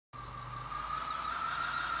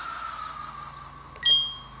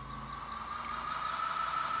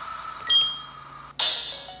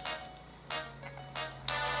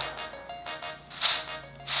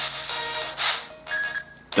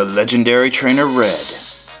The legendary trainer Red.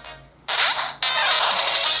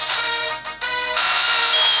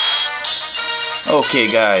 Okay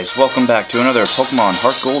guys, welcome back to another Pokemon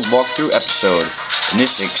Heart Gold walkthrough episode. In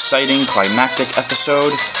this exciting, climactic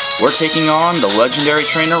episode, we're taking on the legendary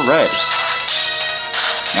trainer Red.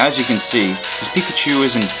 Now, as you can see, his Pikachu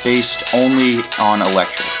isn't based only on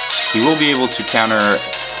electric. He will be able to counter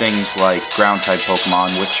things like ground-type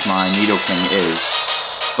Pokemon, which my Nidoking is,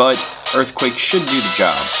 but Earthquake should do the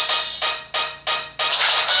job.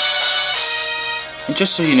 And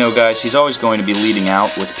just so you know guys, he's always going to be leading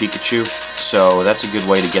out with Pikachu, so that's a good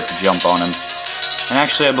way to get the jump on him. And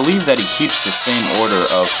actually, I believe that he keeps the same order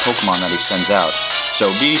of Pokemon that he sends out,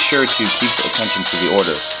 so be sure to keep attention to the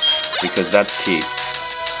order, because that's key.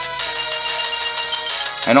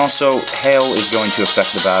 And also, Hail is going to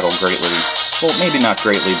affect the battle greatly. Well, maybe not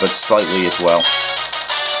greatly, but slightly as well.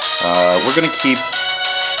 We're going to keep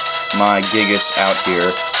my Gigas out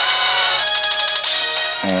here,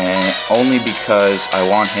 and only because I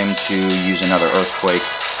want him to use another Earthquake,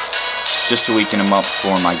 just to weaken him up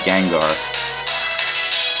for my Gengar.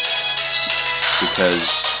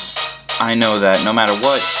 Because I know that no matter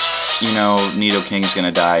what, Nidoking is going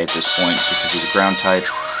to die at this point, because he's a ground type.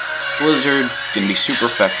 Blizzard, going to be super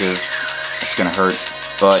effective, it's going to hurt,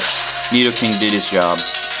 but Nidoking did his job,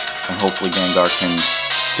 and hopefully Gengar can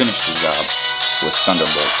finish the job with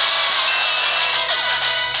Thunderbolt.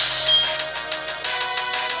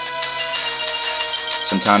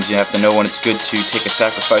 Sometimes you have to know when it's good to take a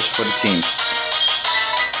sacrifice for the team.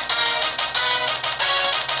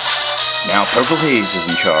 Now Purple Haze is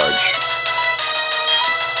in charge.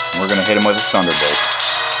 We're going to hit him with a Thunderbolt.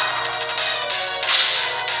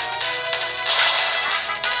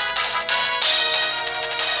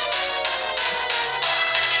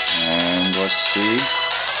 And let's see.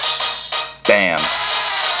 Bam.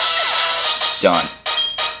 Done.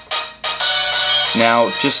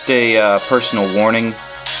 Now, just a personal warning,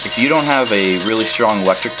 if you don't have a really strong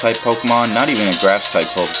electric-type Pokemon, not even a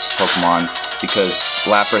grass-type Pokemon, because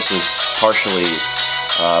Lapras is partially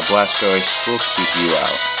Blastoise will keep you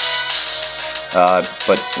out.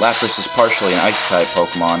 But Lapras is partially an Ice-type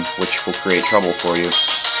Pokemon, which will create trouble for you.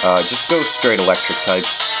 Just go straight electric-type.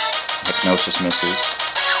 Hypnosis misses.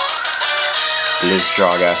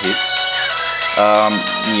 Blizdraga hits.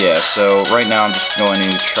 Yeah, so right now I'm just going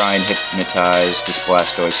to try and hypnotize this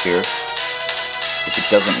Blastoise here. If it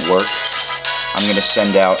doesn't work, I'm going to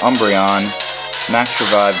send out Umbreon, Max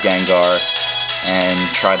Revive Gengar, and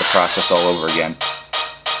try the process all over again.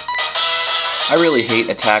 I really hate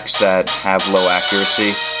attacks that have low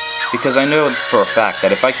accuracy, because I know for a fact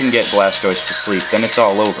that if I can get Blastoise to sleep, then it's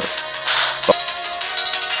all over.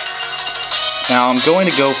 Now I'm going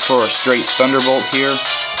to go for a straight Thunderbolt here,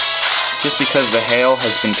 just because the Hail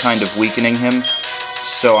has been kind of weakening him,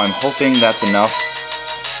 so I'm hoping that's enough.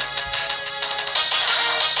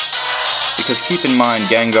 Because keep in mind,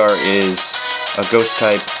 Gengar is a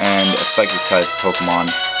Ghost-type and a Psychic-type Pokemon.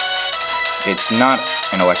 It's not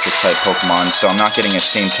an Electric-type Pokemon, so I'm not getting a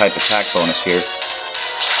same type attack bonus here.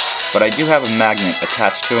 But I do have a Magnet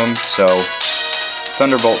attached to him, so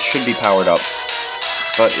Thunderbolt should be powered up.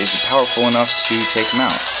 But is it powerful enough to take him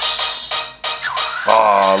out?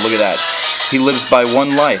 Oh, look at that. He lives by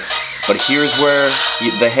one life. But here's where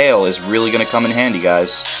the Hail is really going to come in handy,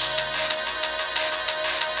 guys.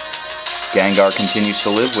 Gengar continues to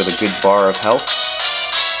live with a good bar of health.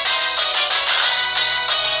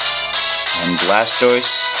 And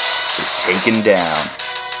Blastoise is taken down.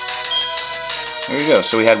 There you go.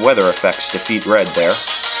 So we had weather effects defeat Red there.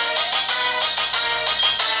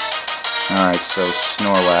 Alright, so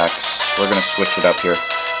Snorlax. We're going to switch it up here.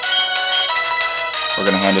 We're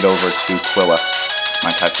going to hand it over to Quilla,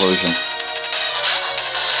 my Typhlosion.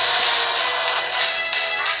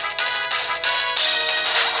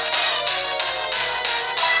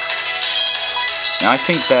 Now I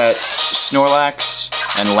think that Snorlax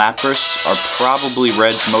and Lapras are probably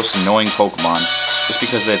Red's most annoying Pokemon, just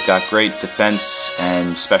because they've got great defense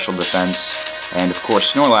and special defense, and of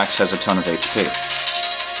course Snorlax has a ton of HP.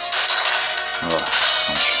 Ugh.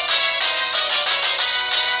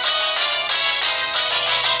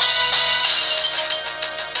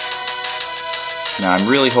 Now, I'm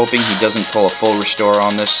really hoping he doesn't pull a full restore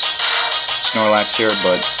on this Snorlax here,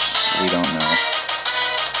 but we don't know.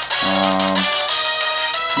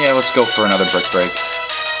 Yeah, let's go for another Brick Break.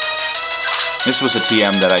 This was a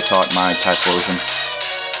TM that I taught my Typhlosion.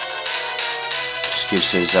 Just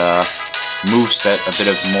gives his moveset a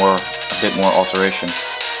bit more alteration.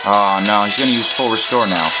 Oh no, he's gonna use full restore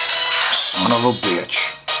now. Son of a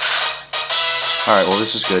bitch. Alright, well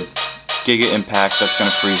this is good. Giga Impact, that's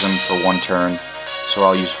gonna freeze him for one turn. so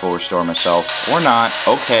I'll use full restore myself. Or not.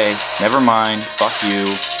 Okay, never mind. Fuck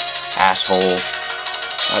you, asshole.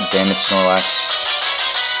 God damn it, Snorlax.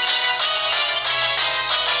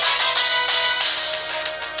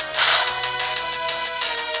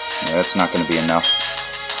 Yeah, that's not going to be enough.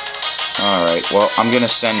 Alright, well, I'm going to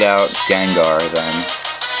send out Gengar then.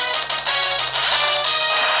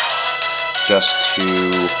 Just to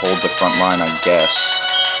hold the front line, I guess.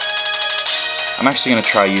 I'm actually going to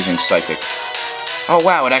try using Psychic. Oh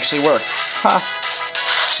wow, it actually worked. Ha!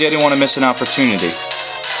 See, I didn't want to miss an opportunity.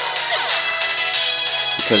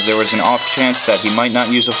 Because there was an off chance that he might not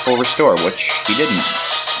use a full restore, which he didn't.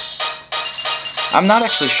 I'm not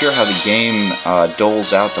actually sure how the game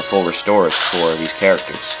doles out the full restores for these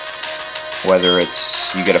characters. Whether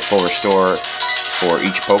it's you get a full restore for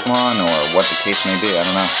each Pokemon, or what the case may be, I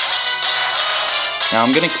don't know. Now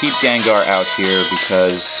I'm going to keep Gengar out here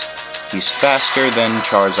because he's faster than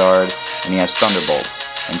Charizard, and he has Thunderbolt.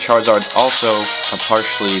 And Charizard's also a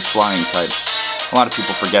partially flying type. A lot of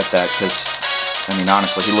people forget that because, I mean,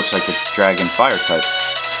 honestly, he looks like a Dragon Fire type.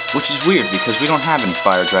 Which is weird because we don't have any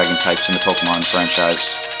Fire Dragon types in the Pokemon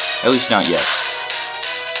franchise. At least not yet.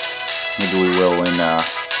 Maybe we will in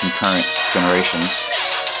concurrent generations.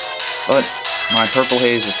 But my Purple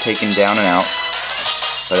Haze is taken down and out.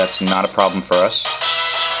 But that's not a problem for us.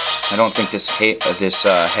 I don't think this hail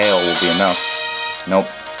will be enough. Nope.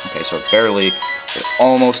 Okay, so it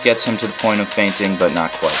almost gets him to the point of fainting, but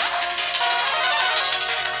not quite.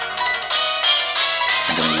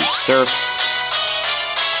 I'm going to use Surf.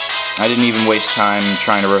 I didn't even waste time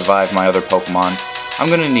trying to revive my other Pokemon. I'm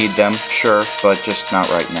going to need them, sure, but just not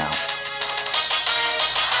right now.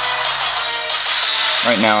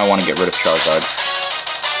 Right now I want to get rid of Charizard.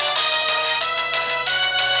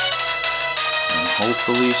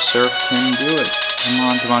 Hopefully Surf can do it. Come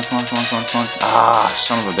on, come on, come on, come on, come on, come on. Ah,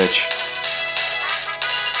 son of a bitch.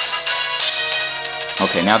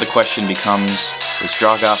 Okay, now the question becomes, is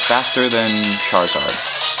Dragoff faster than Charizard?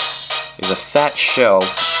 Is a fat shell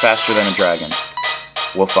faster than a dragon?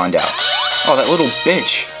 We'll find out. Oh, that little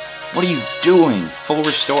bitch! What are you doing? Full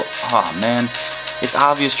restore? Aw, oh, man. It's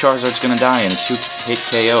obvious Charizard's gonna die in a 2-hit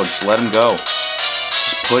KO. Just let him go.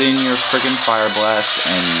 Just put in your friggin' Fire Blast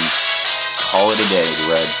and call it a day,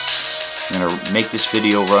 Red. I'm gonna make this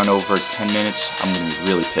video run over 10 minutes. I'm gonna be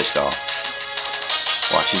really pissed off.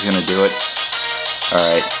 Watch, he's gonna do it.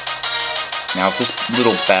 Alright. Now, if this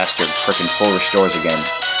little bastard frickin' full restores again,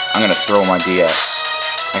 I'm gonna throw my DS.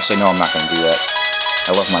 Actually, no, I'm not gonna do that.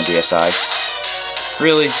 I love my DSi.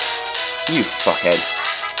 Really? You fuckhead.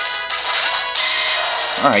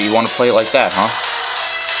 Alright, you wanna play it like that, huh?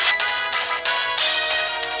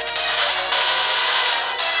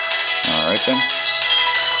 Alright then.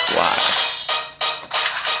 Fly.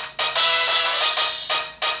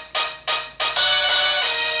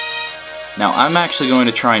 Now, I'm actually going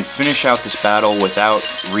to try and finish out this battle without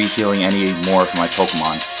re-healing any more of my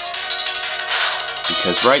Pokemon.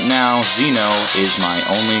 Because right now, Xeno is my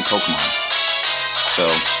only Pokemon. So,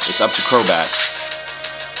 it's up to Crobat.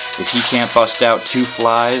 If he can't bust out 2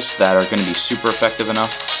 flies that are going to be super effective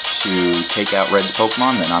enough to take out Red's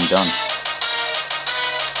Pokemon, then I'm done.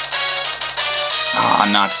 Ah,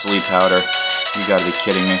 not Sleep Powder. You gotta be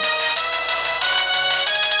kidding me.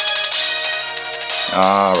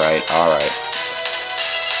 Alright, alright.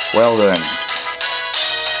 Well then.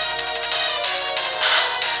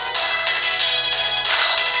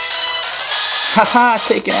 Haha,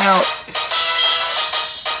 taken out!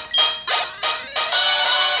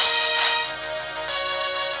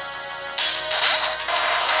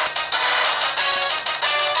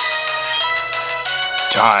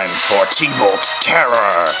 Time for T-Bolt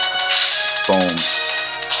Terror! Boom.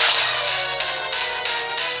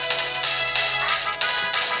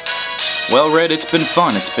 Well, Red, it's been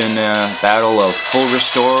fun. It's been a battle of full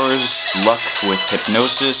restores, luck with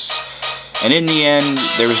hypnosis, and in the end,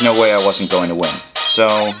 there was no way I wasn't going to win. So,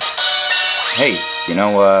 hey, you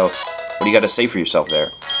know, what do you got to say for yourself there?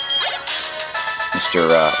 Mr.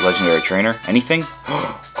 Legendary Trainer? Anything?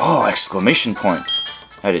 Oh, exclamation point!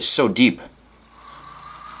 That is so deep.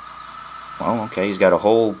 Well, okay, he's got a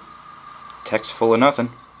whole text full of nothing.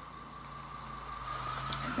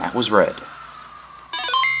 And that was Red.